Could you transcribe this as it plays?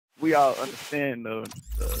we all understand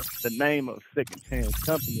the name of second chance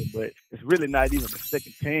company, but it's really not even a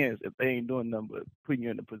second chance if they ain't doing nothing but putting you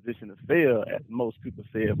in a position to fail, as most people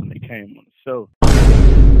said when they came on the show.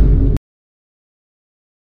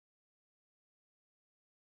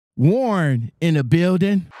 Warren in the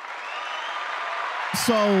building.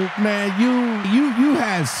 So, man, you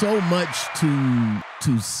had so much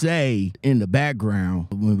to say in the background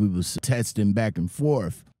when we was testing back and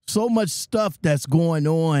forth. So much stuff that's going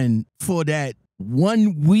on for that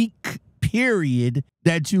 1 week period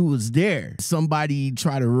that you was there. Somebody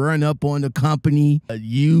tried to run up on the company.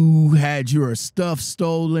 You had your stuff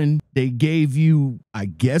stolen. They gave you, I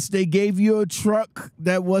guess they gave you a truck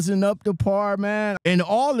that wasn't up to par, man. And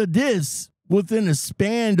all of this within a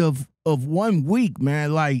span of 1 week,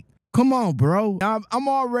 man. Like, come on, bro. I'm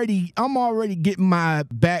already getting my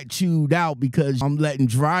back chewed out because I'm letting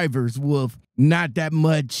drivers with not that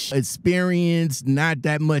much experience, not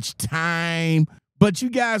that much time. But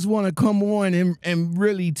you guys want to come on and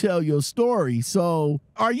really tell your story. So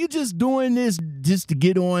are you just doing this just to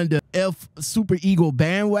get on the Superego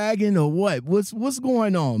bandwagon or what? What's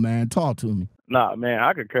going on, man? Talk to me. Nah, man,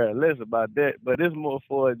 I could care less about that, but it's more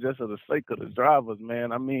for just for the sake of the drivers,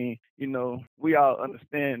 man. I mean, you know, we all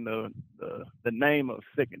understand the name of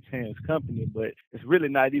second chance company, but it's really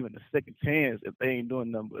not even a second chance if they ain't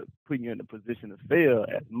doing nothing but putting you in a position to fail,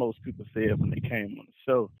 as most people said when they came on the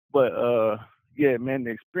show. But yeah, man,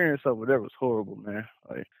 the experience over there was horrible, man.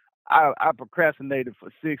 Like, I procrastinated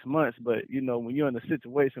for 6 months, but, you know, when you're in a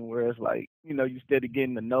situation where it's like, you know, you steady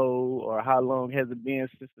getting to know, or how long has it been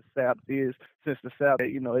since the SAP,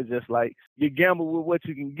 you know, it's just like you gamble with what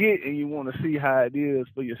you can get and you want to see how it is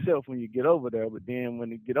for yourself when you get over there. But then when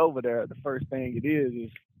you get over there, the first thing it is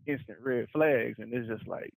instant red flags. And it's just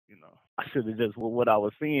like, you know, I should have just what I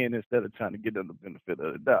was seeing instead of trying to get them the benefit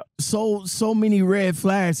of the doubt. So many red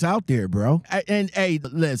flags out there, bro. And hey,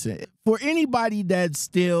 listen, for anybody that's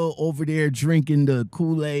still over there drinking the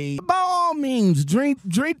Kool-Aid, by all means, drink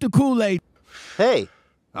the Kool-Aid. Hey.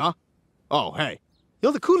 Huh? Oh, hey.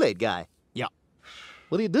 You're the Kool-Aid guy. Yeah.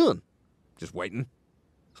 What are you doing? Just waiting.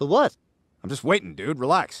 For what? I'm just waiting, dude.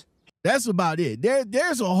 Relax. That's about it.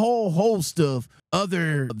 There's a whole host of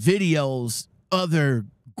other videos, other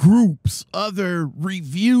groups, other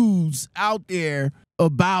reviews out there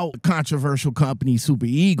about controversial company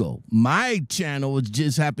Superego. My channel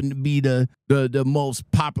just happened to be the most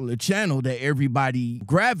popular channel that everybody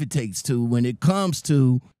gravitates to when it comes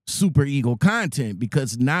to Superego content,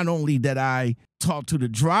 because not only that I talk to the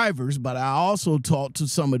drivers, but I also talk to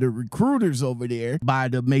some of the recruiters over there by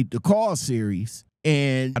the Make the Call series.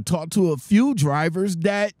 And I talked to a few drivers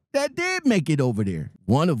that did make it over there.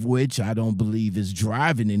 One of which I don't believe is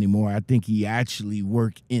driving anymore. I think he actually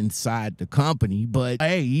worked inside the company. But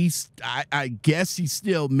hey, I guess he's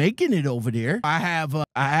still making it over there. I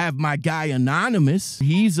have my guy Anonymous.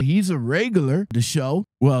 He's a regular the show.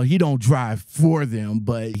 Well, he don't drive for them,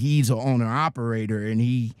 but he's an owner operator, and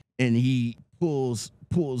he pulls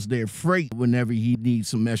their freight whenever he needs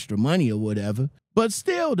some extra money or whatever. But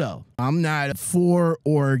still, though, I'm not for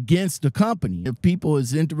or against the company. If people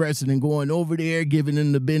is interested in going over there, giving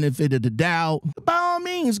them the benefit of the doubt, by all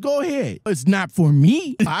means, go ahead. It's not for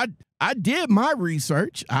me. I did my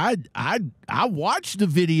research. I watched the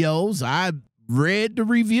videos. I read the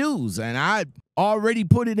reviews, and I already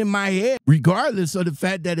put it in my head, regardless of the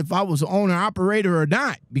fact that if I was an owner-operator or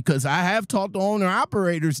not, because I have talked to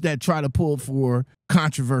owner-operators that try to pull for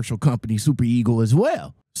controversial company Superego as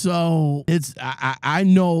well. So I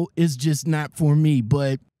know it's just not for me,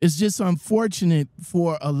 but it's just unfortunate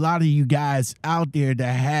for a lot of you guys out there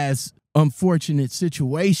that has unfortunate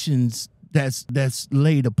situations that's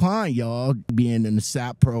laid upon y'all, being in the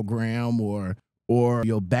SAP program, or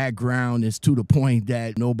your background is to the point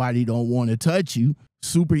that nobody don't want to touch you.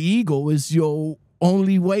 Superego is your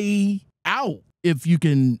only way out. If you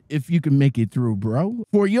can make it through, bro.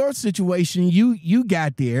 For your situation, you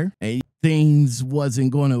got there and things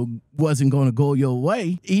wasn't gonna go your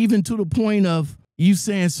way, even to the point of you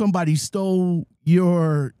saying somebody stole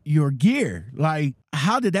your gear. Like,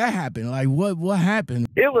 how did that happen? Like, what happened?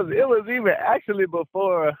 It was even actually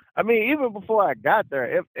before. I mean, even before I got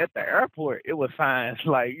there at the airport, it was signs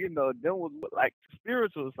like, you know, them was like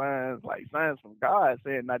spiritual signs, like signs from God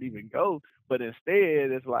saying not even go. But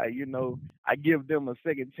instead, it's like, you know, I give them a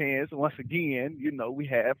second chance. Once again, you know, we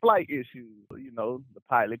had flight issues. You know, the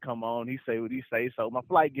pilot come on, he say what he say, so my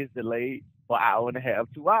flight gets delayed for an hour and a half,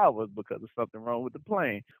 2 hours because of something wrong with the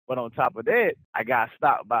plane. But on top of that, I got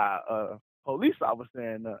stopped by a police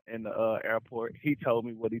officer in the airport. He told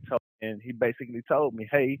me what he told and he basically told me,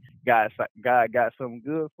 "Hey, God got something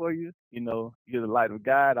good for you. You know, you're the light of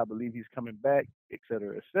God. I believe He's coming back, et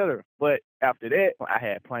cetera, et cetera." But after that, I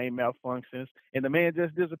had plane malfunctions, and the man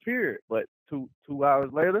just disappeared. But two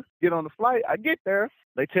hours later, get on the flight. I get there.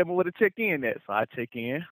 They tell me where to check in at, so I check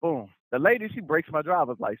in. Boom. The lady, she breaks my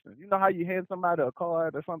driver's license. You know how you hand somebody a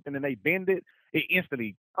card or something and they bend it? It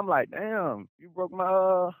instantly. I'm like, damn, you broke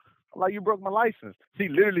my like you broke my license. She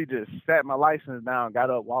literally just sat my license down, got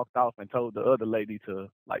up, walked off, and told the other lady to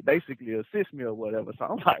like basically assist me or whatever. So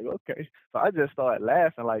I'm like, okay. So I just started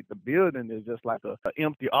laughing. Like the building is just like a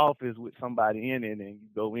empty office with somebody in it, and you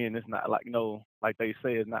go in. It's not like no, like they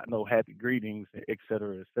say, it's not no happy greetings, et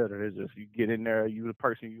cetera, et cetera. It's just you get in there, you the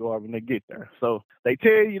person you are when they get there. So they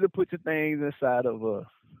tell you to put your things inside of a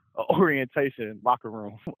orientation locker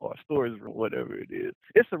room or storage room, whatever it is.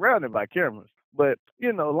 It's surrounded by cameras. But,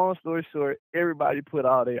 you know, long story short, everybody put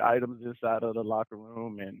all their items inside of the locker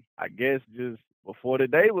room. And I guess just before the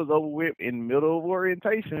day was over with, in the middle of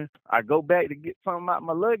orientation, I go back to get something out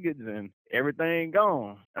my luggage and everything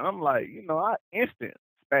gone. And I'm like, you know, I instant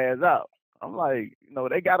spaz out. I'm like, you know,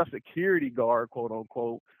 they got a security guard, quote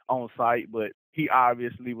unquote, on site, but he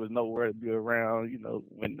obviously was nowhere to be around, you know,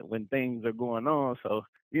 when things are going on. So,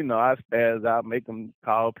 you know, I spaz out, make them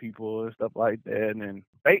call people and stuff like that. And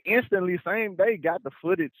they instantly, same day, got the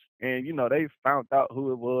footage and, you know, they found out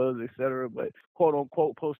who it was, et cetera. But quote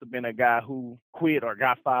unquote, supposed to have been a guy who quit or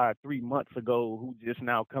got fired 3 months ago, who just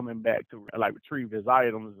now coming back to like retrieve his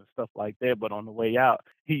items and stuff like that. But on the way out,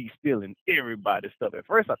 he's stealing everybody's stuff. At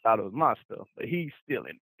first, I thought it was my stuff, but he's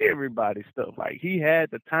stealing everybody's stuff. Like he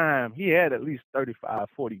had the time, he had at least 35,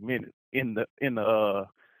 40 minutes in the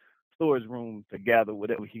storage room to gather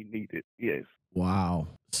whatever he needed. Yes. Wow.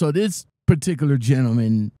 So this particular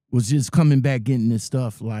gentleman was just coming back getting this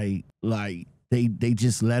stuff like they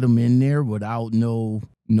just let him in there without no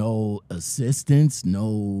assistance,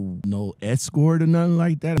 no escort or nothing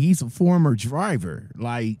like that. He's a former driver.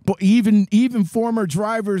 Like even former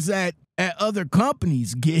drivers at other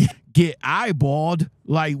companies get eyeballed.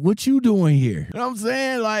 Like, what you doing here? You know what I'm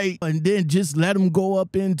saying? Like, and then just let him go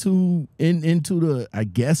up into the, I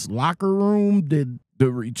guess, locker room to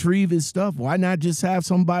retrieve his stuff. Why not just have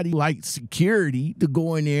somebody like security to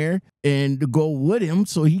go in there and to go with him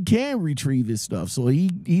so he can retrieve his stuff? So he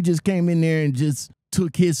just came in there and just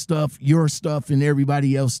took his stuff, your stuff, and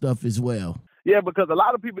everybody else's stuff as well. Yeah, because a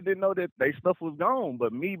lot of people didn't know that their stuff was gone.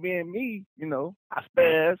 But me being me, you know, I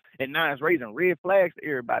spaz, and now it's raising red flags to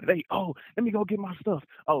everybody. Let me go get my stuff.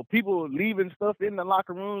 Oh, people leaving stuff in the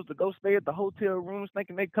locker rooms to go stay at the hotel rooms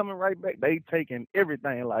thinking they coming right back. They taking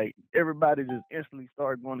everything. Like, everybody just instantly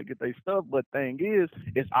started going to get their stuff. But thing is,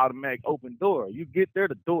 it's automatic open door. You get there,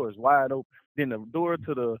 the door is wide open. Then the door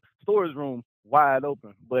to the storage room wide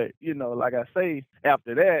open. But, you know, like I say,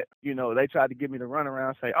 after that, you know, they tried to get me to run around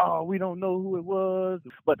and say, oh, we don't know who it was.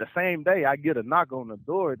 But the same day I get a knock on the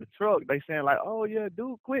door of the truck, they saying like, oh yeah,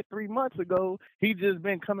 dude quit 3 months ago. He just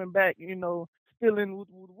been coming back, you know, stealing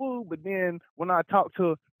woo. But then when I talk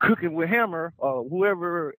to Cooking with Hammer or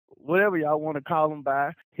whatever y'all want to call him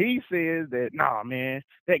by, he says that, nah, man,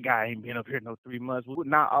 that guy ain't been up here no 3 months.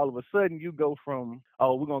 Now all of a sudden you go from,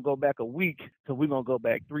 oh, we're going to go back a week to we're going to go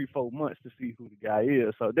back 3-4 months to see who the guy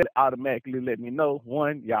is. So that automatically let me know,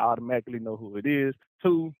 one, y'all automatically know who it is.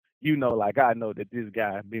 Two, you know, like I know that this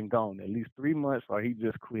guy been gone at least 3 months, or he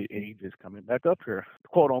just quit and he just coming back up here,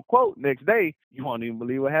 quote unquote, next day. You won't even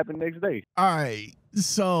believe what happened next day. All right,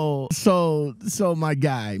 so my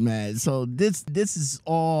guy, man. So this is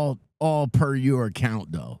all per your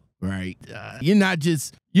account, though, right? You're not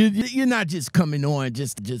just coming on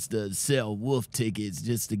just to sell wolf tickets,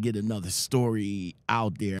 just to get another story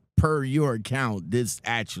out there. Per your account, this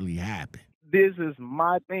actually happened. This is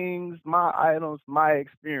my things, my items, my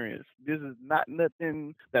experience. This is not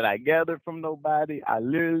nothing that I gathered from nobody. I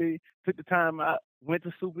literally took the time out, went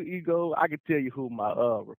to Superego. I could tell you who my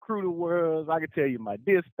recruiter was. I could tell you my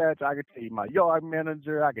dispatcher. I could tell you my yard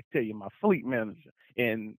manager. I could tell you my fleet manager.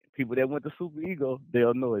 And people that went to Superego,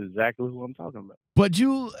 they'll know exactly who I'm talking about. But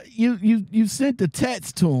you sent the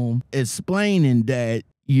text to him explaining that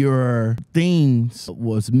your things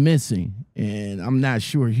was missing, and I'm not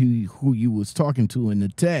sure who you was talking to in the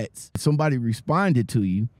text. Somebody responded to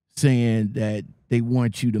you saying that they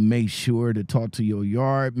want you to make sure to talk to your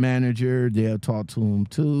yard manager. They'll talk to him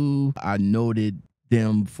too. I noted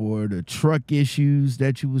them for the truck issues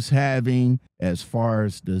that you was having as far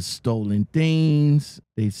as the stolen things.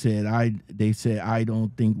 They said I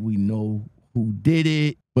don't think we know who did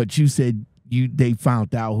it, but you said they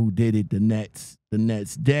found out who did it the next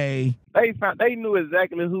day. They knew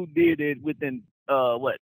exactly who did it within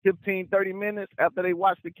 15, 30 minutes after they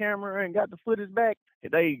watched the camera and got the footage back,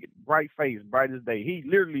 they bright face, bright as day. He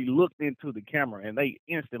literally looked into the camera and they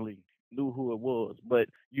instantly knew who it was. But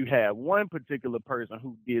you have one particular person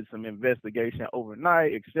who did some investigation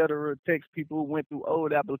overnight, etc. Text people, went through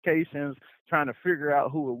old applications trying to figure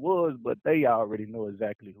out who it was, but they already know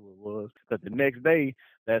exactly who it was. Because the next day,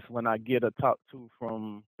 that's when I get a talk to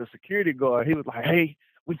from the security guard. He was like, hey,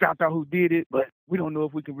 we found out who did it, but we don't know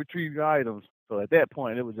if we can retrieve your items. So at that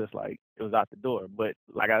point, it was just like, it was out the door. But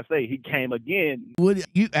like I say, he came again.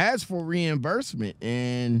 You asked for reimbursement,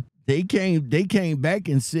 and they came back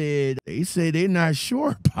and said they're not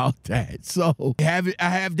sure about that. So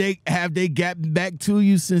have they gotten back to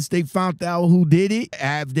you since they found out who did it?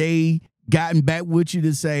 Have they gotten back with you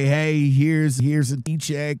to say, hey, here's a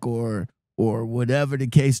check or whatever the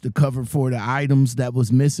case to cover for the items that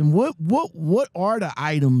was missing? What are the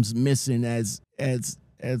items missing as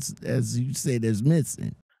you say that's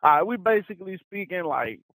missing? We basically speaking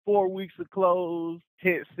like 4 weeks of clothes,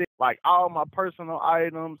 headset, like all my personal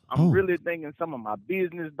items. I'm really thinking some of my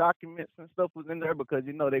business documents and stuff was in there because,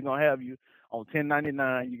 you know, they're going to have you on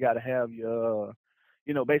 1099. You got to have your,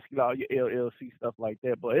 you know, basically all your LLC stuff like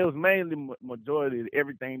that. But it was mainly majority of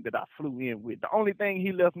everything that I flew in with. The only thing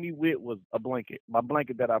he left me with was a blanket, my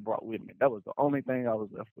blanket that I brought with me. That was the only thing I was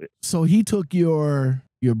left with. So he took your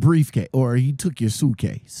briefcase, or he took your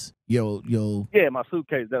suitcase. Yeah, my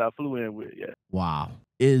suitcase that I flew in with. Yeah. Wow.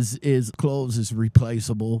 Is clothes is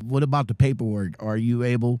replaceable? What about the paperwork? Are you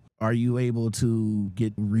able to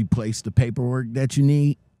replace the paperwork that you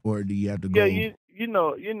need, or do you have to go? Yeah, you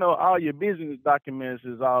know, all your business documents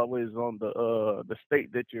is always on the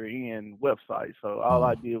state that you're in website. So all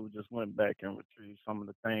I did was just went back and retrieved some of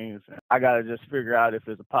the things. And I gotta just figure out if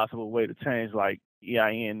there's a possible way to change like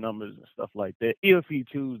EIN numbers and stuff like that, if he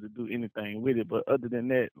chooses to do anything with it. But other than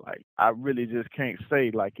that, like, I really just can't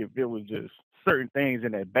say, like, if it was just certain things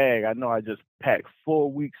in that bag. I know I just packed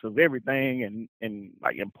 4 weeks of everything and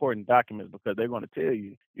like important documents, because they're going to tell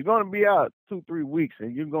you you're going to be out 2-3 weeks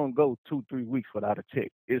and you're going to go 2-3 weeks without a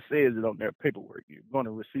check. It says it on their paperwork. You're going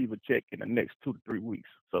to receive a check in the next 2 to 3 weeks.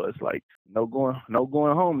 So it's like no going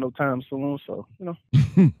home no time soon. So, you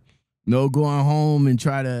know. No going home and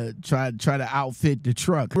try to outfit the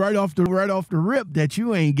truck right off the rip that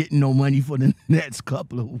you ain't getting no money for the next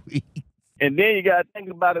couple of weeks. And then you got to think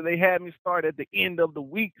about it. They had me start at the end of the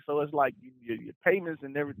week. So it's like your payments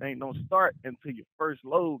and everything don't start until your first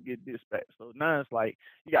load get dispatched. So now it's like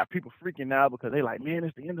you got people freaking out because they like, man,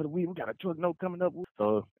 it's the end of the week. We got a truck note coming up.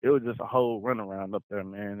 So it was just a whole runaround up there,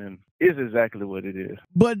 man. And it's exactly what it is.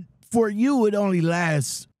 But for you, it only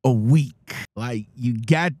lasts a week. Like, you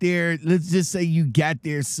got there, let's just say you got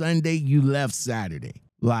there Sunday, you left Saturday.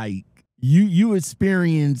 Like, you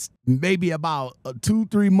experienced maybe about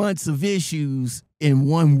 2-3 months of issues in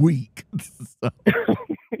 1 week.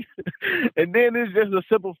 And then it's just a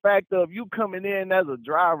simple fact of you coming in as a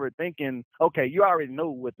driver thinking, okay, you already know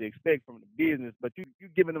what to expect from the business, but you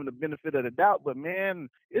giving them the benefit of the doubt. But man,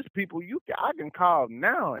 it's people I can call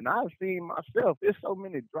now, and I've seen myself. There's so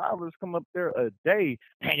many drivers come up there a day.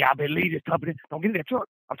 Man, y'all better leave this company. Don't get in that truck.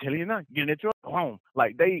 I'm telling you now, get in that truck, go home.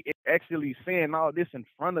 Like, they actually saying all this in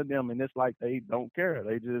front of them, and it's like they don't care.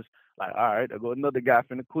 They just like, all right, there go another guy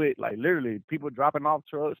finna quit. Like, literally, people dropping off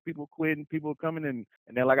trucks, people quitting, people coming in.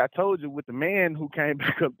 And then, like I told you, with the man who came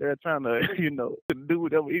back up there trying to, do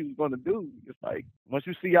whatever he was going to do, it's like, once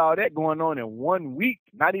you see all that going on in 1 week,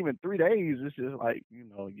 not even 3 days, it's just like,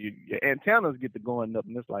 your antennas get to going up.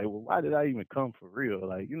 And it's like, well, why did I even come for real?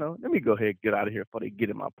 Like, let me go ahead and get out of here before they get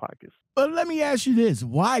in my pockets. But let me ask you this.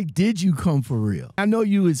 Why did you come for real? I know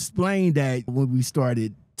you explained that when we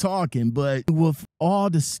started talking, but with all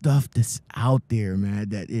the stuff that's out there, man,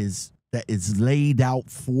 that is laid out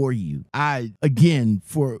for you,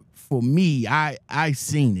 for me, I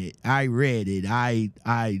seen it, I read it,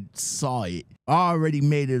 I saw it. I already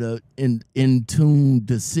made it an in-tune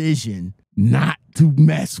decision not to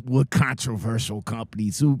mess with controversial company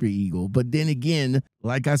Superego. But then again,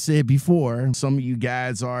 like I said before, some of you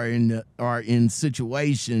guys are in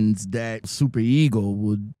situations that Superego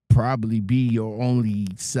would probably be your only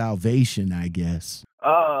salvation, I guess.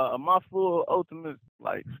 My full ultimate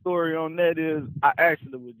story on that is I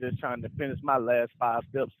actually was just trying to finish my last 5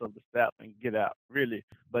 steps of the step and get out, really.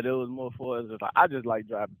 But it was more for us, like, I just like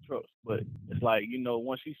driving trucks. But it's like,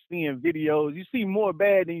 once you seeing videos, you see more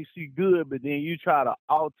bad than you see good, but then you try to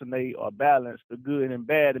alternate or balance the good and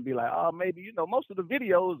bad and be like, oh, maybe, most of the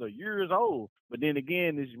videos are years old. But then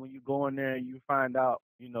again, is when you go in there and you find out,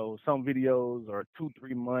 some videos are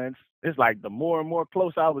 2-3 months. It's like the more and more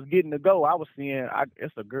close I was getting to go, I was seeing I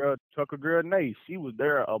it's a girl, trucker girl, Nee. She was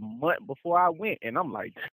there a month before I went, and I'm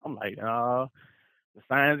like, the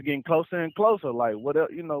signs getting closer and closer. Like, what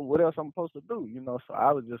else, what else I'm supposed to do? So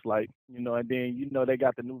I was just like, and then, they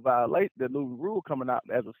got the the new rule coming out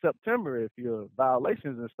as of September. If your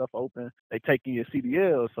violations and stuff open, they taking your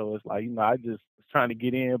CDL. So it's like, I just was trying to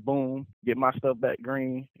get in, boom, get my stuff back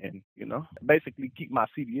green, and, basically keep my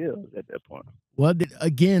CDLs at that point. Well,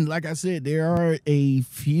 again, like I said, there are a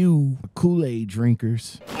few Kool-Aid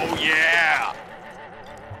drinkers. Oh, yeah!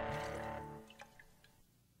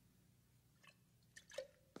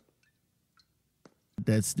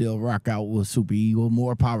 That still rock out with Superego,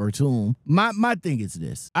 more power to them. My thing is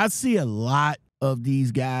this: I see a lot of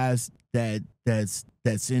these guys that's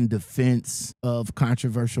in defense of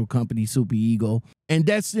controversial company Superego, and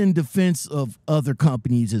that's in defense of other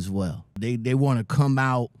companies as well. They want to come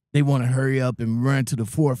out, they want to hurry up and run to the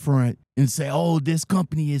forefront and say, "Oh, this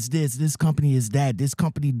company is this company is that, this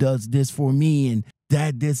company does this for me, and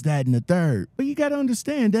that, this, that, and the third." But you got to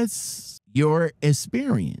understand, that's your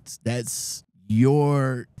experience. That's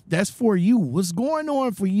for you. What's going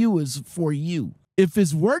on for you is for you. If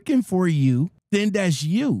it's working for you, then that's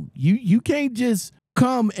you. You can't just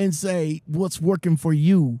come and say what's working for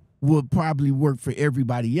you will probably work for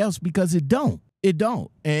everybody else, because it don't. It don't.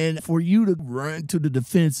 And for you to run to the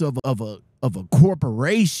defense of a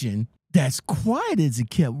corporation that's quiet as a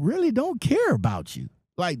kept, really don't care about you.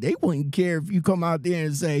 Like, they wouldn't care if you come out there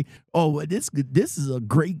and say, "Oh, well, this is a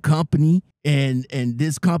great company, and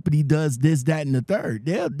this company does this, that, and the third."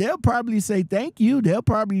 They'll probably say thank you. They'll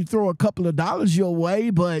probably throw a couple of dollars your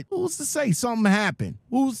way, but who's to say something happened?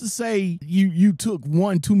 Who's to say you took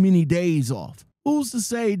one too many days off? Who's to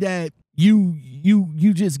say that you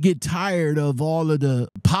just get tired of all of the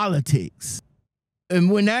politics?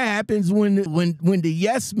 And when that happens, when the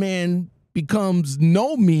yes man becomes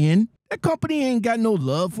no man, that company ain't got no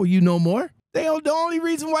love for you no more. The only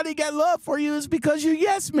reason why they got love for you is because you're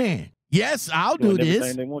yes man. Yes, I'll do this.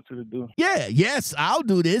 Everything they want you to do. Yeah, yes, I'll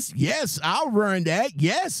do this. Yes, I'll run that.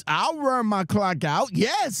 Yes, I'll run my clock out.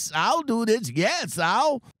 Yes, I'll do this. Yes,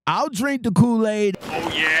 I'll drink the Kool-Aid.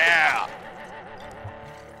 Oh, yeah!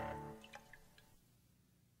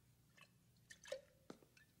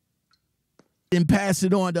 And pass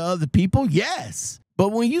it on to other people. Yes.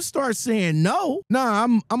 But when you start saying no,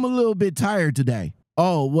 I'm a little bit tired today.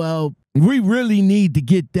 Oh, well, we really need to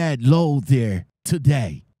get that load there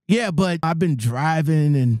today. Yeah, but I've been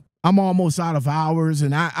driving and I'm almost out of hours,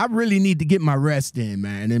 and I really need to get my rest in,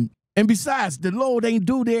 man. And besides, the load ain't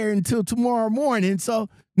due there until tomorrow morning. So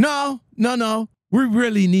no. We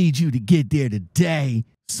really need you to get there today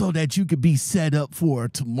so that you could be set up for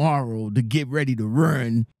tomorrow to get ready to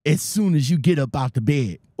run as soon as you get up out the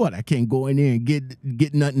bed. What, I can't go in there and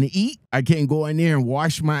get nothing to eat? I can't go in there and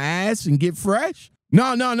wash my ass and get fresh?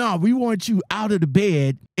 No. We want you out of the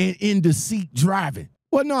bed and in the seat driving.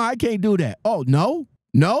 Well, no, I can't do that. Oh, no?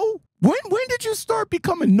 When did you start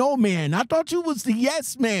becoming no man? I thought you was the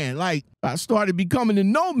yes man. Like, I started becoming a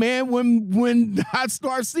no man when I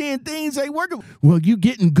start seeing things ain't working. Well, you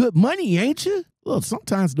getting good money, ain't you? Well,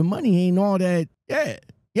 sometimes the money ain't all that. Yeah,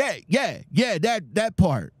 that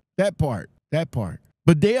part.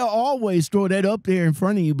 But they'll always throw that up there in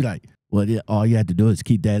front of you, be like, well, all you have to do is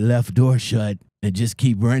keep that left door shut and just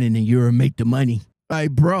keep running and you'll make the money.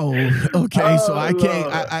 Like, bro, okay, so I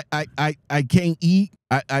can't eat,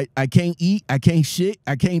 I can't eat, I can't shit,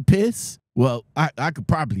 I can't piss. Well, I could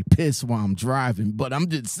probably piss while I'm driving, but I'm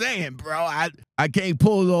just saying, bro, I can't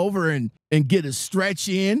pull over and get a stretch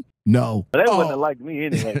in. No. They wouldn't have liked me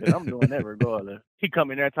anyway, because I'm doing that regardless. He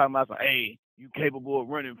come in there talking about, hey, you capable of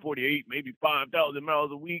running 48, maybe 5,000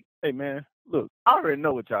 miles a week. Hey, man, look, I already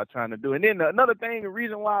know what y'all trying to do. And then another thing, the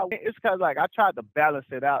reason why, it's because, like, I tried to balance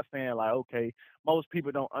it out, saying, like, okay, most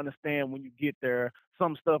people don't understand when you get there.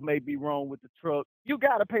 Some stuff may be wrong with the truck. You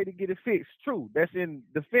got to pay to get it fixed. True. That's in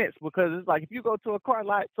defense, because it's like if you go to a car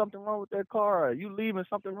lot, something wrong with that car, or you leaving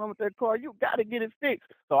something wrong with that car, you got to get it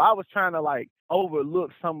fixed. So I was trying to, like,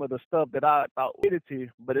 overlook some of the stuff that I thought was it,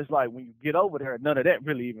 but it's like when you get over there, none of that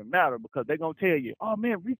really even matter, because they're going to tell you, oh,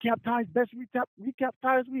 man, recap tires, best recap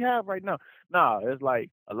tires we have right now. Nah, it's like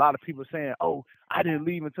a lot of people saying, oh, I didn't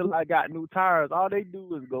leave until I got new tires. All they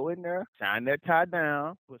do is go in there, shine that tire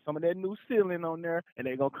down, put some of that new sealing on there, and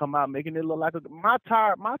they're going to come out making it look like my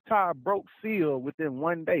tire broke seal within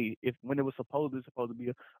 1 day when it was supposed to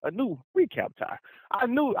be a new recap tire. I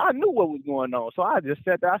knew what was going on. So I just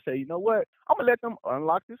sat there. I said, you know what? I'm going to let them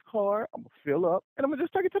unlock this car. I'm going to fill up, and I'm going to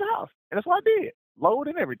just take it to the house. And that's what I did. Load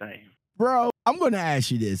and everything. Bro, I'm gonna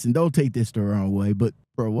ask you this, and don't take this the wrong way, but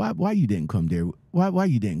bro, why you didn't come there? Why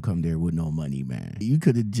you didn't come there with no money, man? You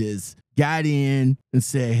could have just got in and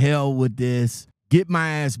said, hell with this, get my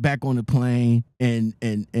ass back on the plane and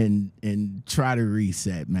try to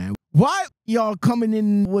reset, man. Why y'all coming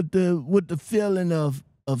in with the feeling of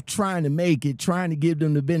trying to make it, trying to give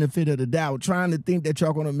them the benefit of the doubt, trying to think that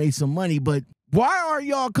y'all gonna make some money, but why are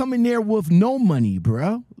y'all coming there with no money,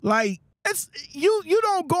 bro? Like, it's you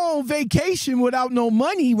don't go on vacation without no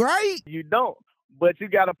money, right? You don't. But you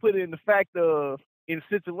got to put it in the fact of, in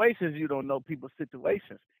situations, you don't know people's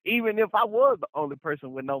situations. Even if I was the only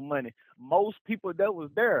person with no money, most people that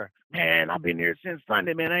was there, man, I've been here since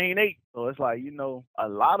Sunday, man, I ain't ate. So it's like, a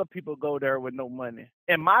lot of people go there with no money.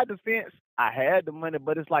 In my defense, I had the money,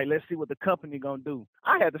 but it's like, let's see what the company gonna do.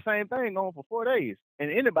 I had the same thing going for 4 days. And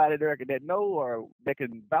anybody there that know or that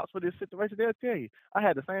can vouch for this situation, they'll tell you. I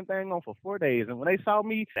had the same thing on for 4 days. And when they saw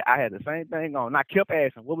me, I had the same thing on. And I kept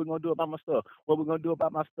asking, what we gonna do about my stuff? What we gonna do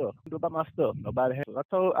about my stuff? Nobody had.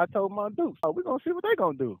 I told my dudes, we're gonna see what they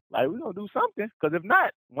gonna do. Like, we're gonna do something. Because if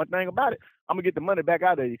not, one thing about it, I'm gonna get the money back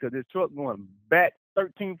out of you because this truck going back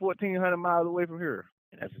 1,400 miles away from here.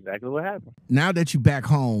 And that's exactly what happened. Now that you back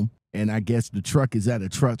home, and I guess the truck is at a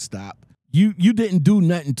truck stop, you didn't do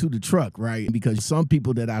nothing to the truck, right? Because some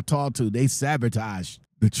people that I talked to, they sabotaged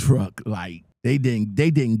the truck. Like, they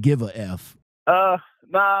didn't give a F.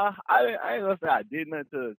 Nah, I ain't gonna say I did nothing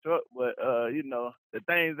to the truck, but the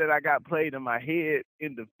things that I got played in my head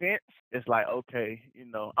in defense, it's like, okay,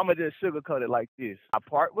 I'm gonna just sugarcoat it like this. I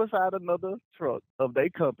parked beside another truck of their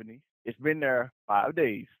company. It's been there 5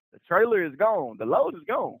 days. The trailer is gone. The load is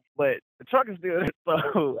gone, but the truck is still there.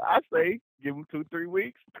 So I say, give them 2-3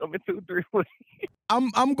 weeks. Come in 2-3 weeks.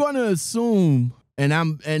 I'm gonna assume, and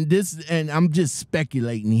I'm just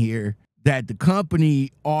speculating here, that the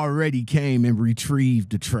company already came and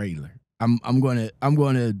retrieved the trailer. I'm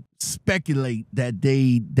gonna speculate that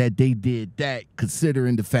they did that,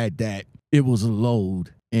 considering the fact that it was a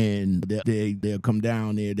load. And they'll come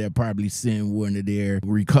down there. They'll probably send one of their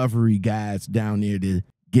recovery guys down there to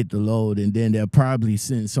get the load, and then they'll probably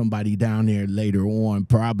send somebody down there later on.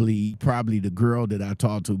 Probably the girl that I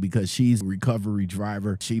talked to, because she's a recovery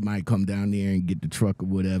driver. She might come down there and get the truck or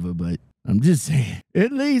whatever. But I'm just saying,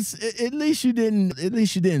 at least you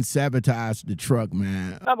didn't sabotage the truck,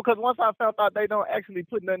 man. No, because once I found out they don't actually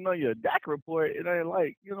put nothing on your DAC report, it ain't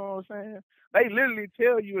like, you know what I'm saying? They literally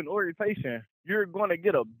tell you in orientation, you're going to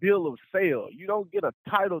get a bill of sale. You don't get a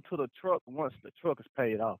title to the truck once the truck is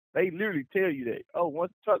paid off. They literally tell you that. Oh,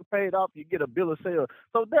 once the truck is paid off, you get a bill of sale.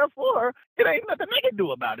 So therefore, it ain't nothing they can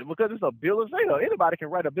do about it because it's a bill of sale. Anybody can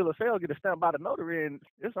write a bill of sale, get it stamped by the notary, and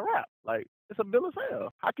it's a wrap. Like, it's a bill of sale.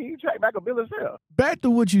 How can you track back a bill of sale? Back to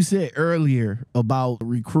what you said earlier about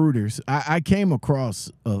recruiters, I came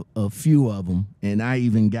across a few of them, and I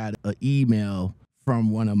even got an email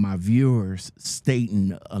from one of my viewers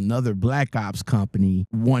stating another Black Ops company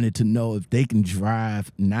wanted to know if they can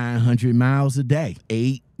drive 900 miles a day,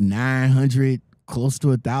 900, close to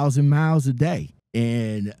 1,000 miles a day.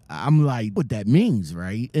 And I'm like, what that means,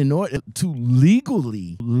 right? In order to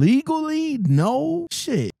legally, no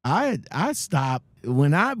shit. I stop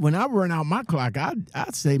when I run out my clock.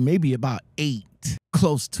 I'd say maybe about 8.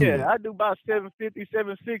 Close to it. Yeah, I do about 750,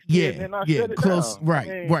 760. Yeah, and then I shut it close,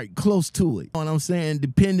 down. right, close to it. You know what I'm saying?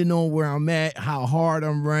 Depending on where I'm at, how hard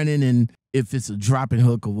I'm running, and if it's a dropping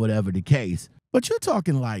hook or whatever the case. But you're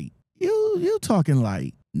talking like, you're talking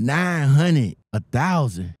like 900,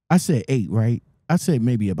 1,000. I said 8, right? I said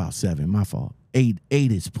maybe about 7, my fault. 8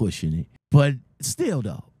 is pushing it. But still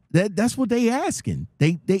though, that's what they asking.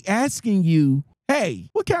 They asking you, hey,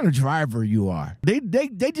 what kind of driver you are? They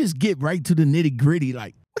just get right to the nitty gritty,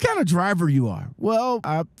 like, what kind of driver you are? Well,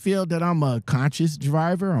 I feel that I'm a conscious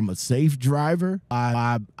driver. I'm a safe driver.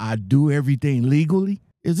 I do everything legally.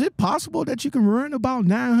 Is it possible that you can run about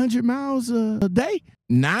 900 miles a day?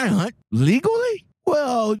 900 legally?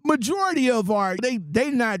 Well, majority of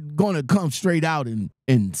they not gonna come straight out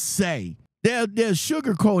and say. They're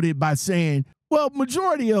sugarcoat it by saying, well,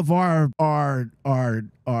 majority of our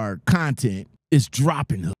content is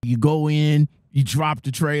dropping hook. You go in, you drop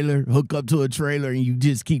the trailer, hook up to a trailer, and you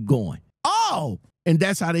just keep going. Oh, and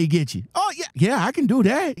that's how they get you. Oh, yeah, I can do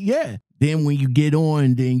that. Yeah. Then when you get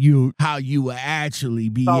on, then how you will actually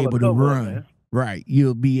be able to run. Man. Right.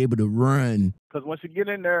 You'll be able to run Because once you get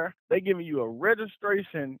in there, they giving you a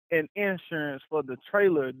registration and insurance for the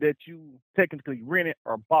trailer that you technically rented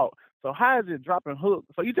or bought. So how is it dropping hook?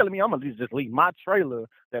 So you telling me I'm gonna just leave my trailer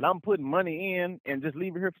that I'm putting money in and just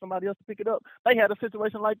leave it here for somebody else to pick it up? They had a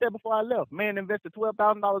situation like that before I left. Man invested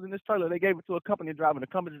 $12,000 in this trailer. They gave it to a company driver, and the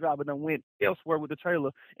company driver then went elsewhere with the trailer,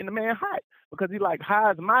 and the man hot because he like, how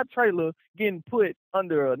is my trailer getting put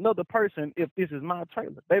under another person if this is my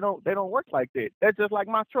trailer? They don't work like that. That's just like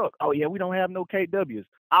my truck. Oh yeah, we don't have no KWs.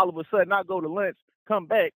 All of a sudden I go to lunch, come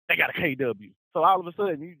back, they got a KW. So all of a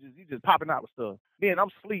sudden you just popping out with stuff. Then I'm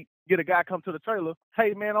asleep, get a guy come to the trailer.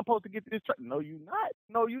 Hey man, I'm supposed to get this trailer. No, you not.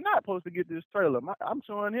 No, you're not supposed to get this trailer. I'm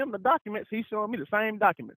showing him the documents. He's showing me the same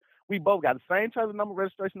documents. We both got the same trailer number,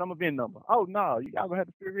 registration number, VIN number. Oh no, y'all gonna have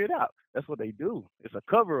to figure it out. That's what they do. It's a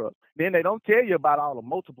cover up. Then they don't tell you about all the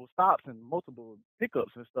multiple stops and multiple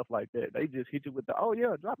pickups and stuff like that. They just hit you with the, oh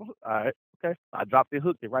yeah, drop a hook. All right, okay. I dropped it,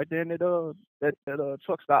 hooked it right there in that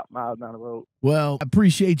truck stop miles down the road. Well, I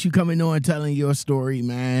appreciate you coming on and telling your story,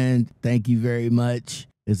 man. Thank you very much.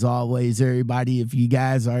 As always, everybody, if you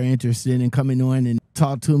guys are interested in coming on and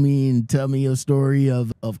talk to me and tell me your story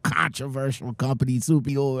of controversial company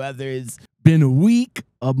Superego, whether it's been a week,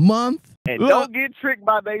 a month. And don't get tricked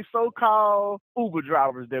by they so-called Uber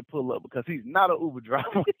drivers that pull up, because he's not an Uber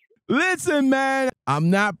driver. Listen, man, I'm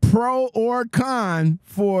not pro or con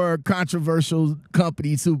for controversial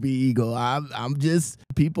company Superego. I'm just,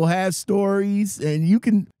 people have stories, and you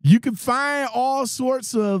can find all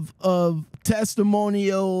sorts of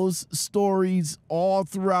testimonials, stories all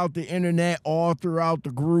throughout the internet, all throughout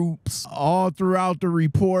the groups, all throughout the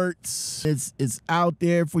reports. It's out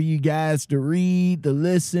there for you guys to read, to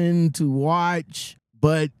listen, to watch,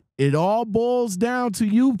 but it all boils down to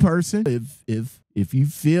you, person. If you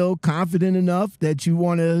feel confident enough that you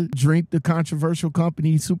want to drink the controversial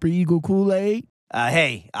company Superego Kool-Aid.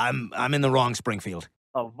 Hey, I'm in the wrong Springfield.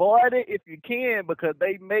 Avoid it if you can, because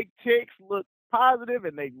they make checks look positive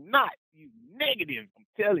and they not. You negative. I'm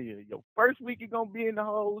telling you. Your first week you're going to be in the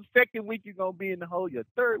hole. Second week you're going to be in the hole. Your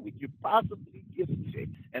third week you possibly get a check.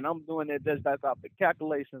 And I'm doing that just that's off the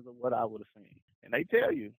calculations of what I would have seen. And they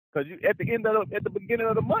tell you, because you at the beginning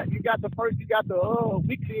of the month, you got the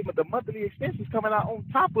weekly, but the monthly expenses coming out on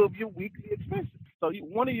top of your weekly expenses. So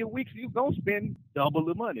one of your weeks you gonna spend double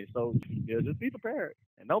the money. So just be prepared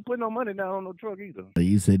and don't put no money down on no truck either.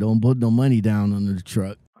 You say don't put no money down on the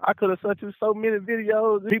truck. I could have sent you so many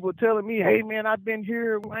videos. People telling me, "Hey man, I've been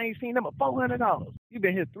here. I ain't seen them for $400. You've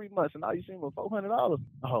been here 3 months and all you seen them for $400."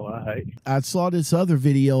 Oh, all right. I saw this other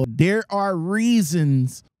video. There are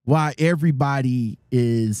reasons why everybody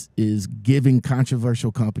is giving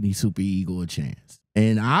controversial company Superego a chance.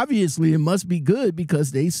 And obviously it must be good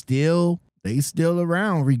because they still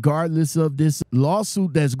around regardless of this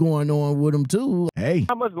lawsuit that's going on with them too. Hey,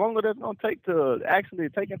 how much longer that's gonna take to actually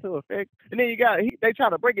take into effect? And then they try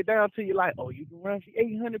to break it down to you like, oh, you can run for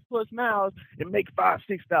 800 plus miles and make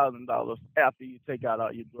 $5,000-$6,000 after you take out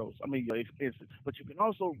all your your expenses. But you can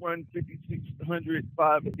also run 5,600,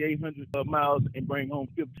 5,800 miles and bring home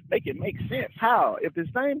 50. Make it make sense. How? If the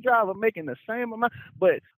same driver making the same amount,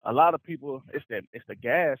 but a lot of people, it's the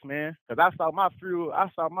gas, man. Because I saw my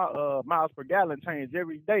miles per gallon change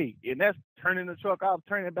every day, and that's turning the truck off,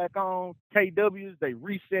 turning it back on. KWs, they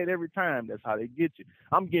reset every time. That's how they get you.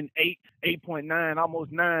 I'm getting 8.9,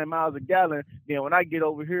 almost 9 miles a gallon. Then when I get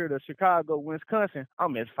over here to Chicago, Wisconsin,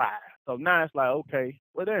 I'm at 5. So now it's like, okay,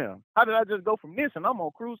 well damn, how did I just go from this and I'm on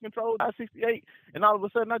cruise control, I-68, and all of a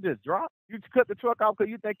sudden I just drop? You cut the truck off because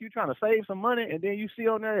you think you're trying to save some money, and then you see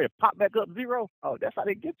on there it pop back up 0. Oh, that's how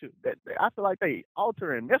they get you. I feel like they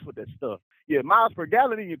alter and mess with that stuff. Yeah, miles per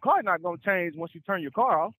gallon in your car not going to change once you turn your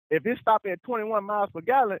car off. If it stop at 21 miles per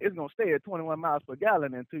gallon, it's going to stay at 21 miles per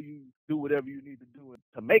gallon until you do whatever you need to do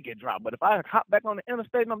to make it drop. But if I hop back on the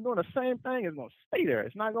interstate and I'm doing the same thing, it's going to stay there.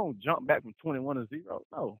 It's not going to jump back from 21 to 0.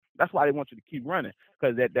 No, that's why they want you to keep running,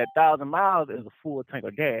 because that 1,000 miles is a full tank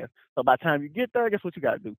of gas. So by the time you get there, guess what you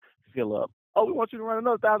got to do? Fill up. Oh, we want you to run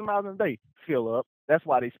another 1,000 miles in a day. Fill up. That's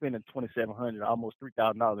why they spending $2,700, almost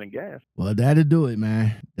 $3,000 in gas. Well, that'll do it,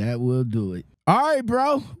 man. That will do it. All right,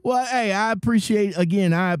 bro. Well, hey, I appreciate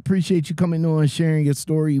you coming on and sharing your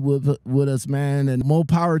story with us, man. And more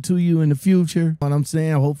power to you in the future. What I'm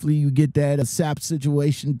saying, hopefully you get that SAP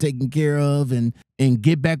situation taken care of and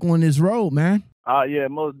get back on this road, man. Yeah,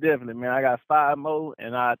 most definitely, man. I got 5 more,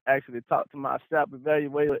 and I actually talked to my SAP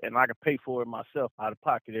evaluator, and I can pay for it myself out of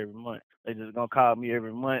pocket every month. They just gonna call me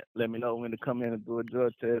every month, let me know when to come in and do a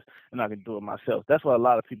drug test, and I can do it myself. That's what a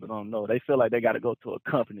lot of people don't know. They feel like they got to go to a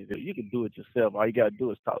company. That you can do it yourself. All you got to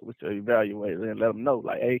do is talk with your evaluator and let them know,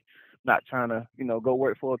 like, hey, not trying to, go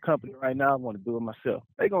work for a company right now. I want to do it myself.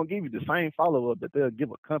 They're going to give you the same follow-up that they'll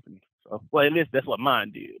give a company. So, well, at least that's what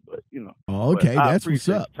mine did, but, Oh, okay, that's what's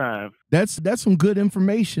up. Time. That's some good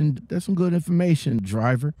information. That's some good information,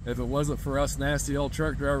 driver. If it wasn't for us nasty old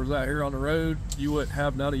truck drivers out here on the road, you wouldn't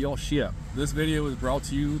have none of y'all shit. This video was brought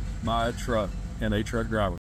to you by a truck and a truck driver.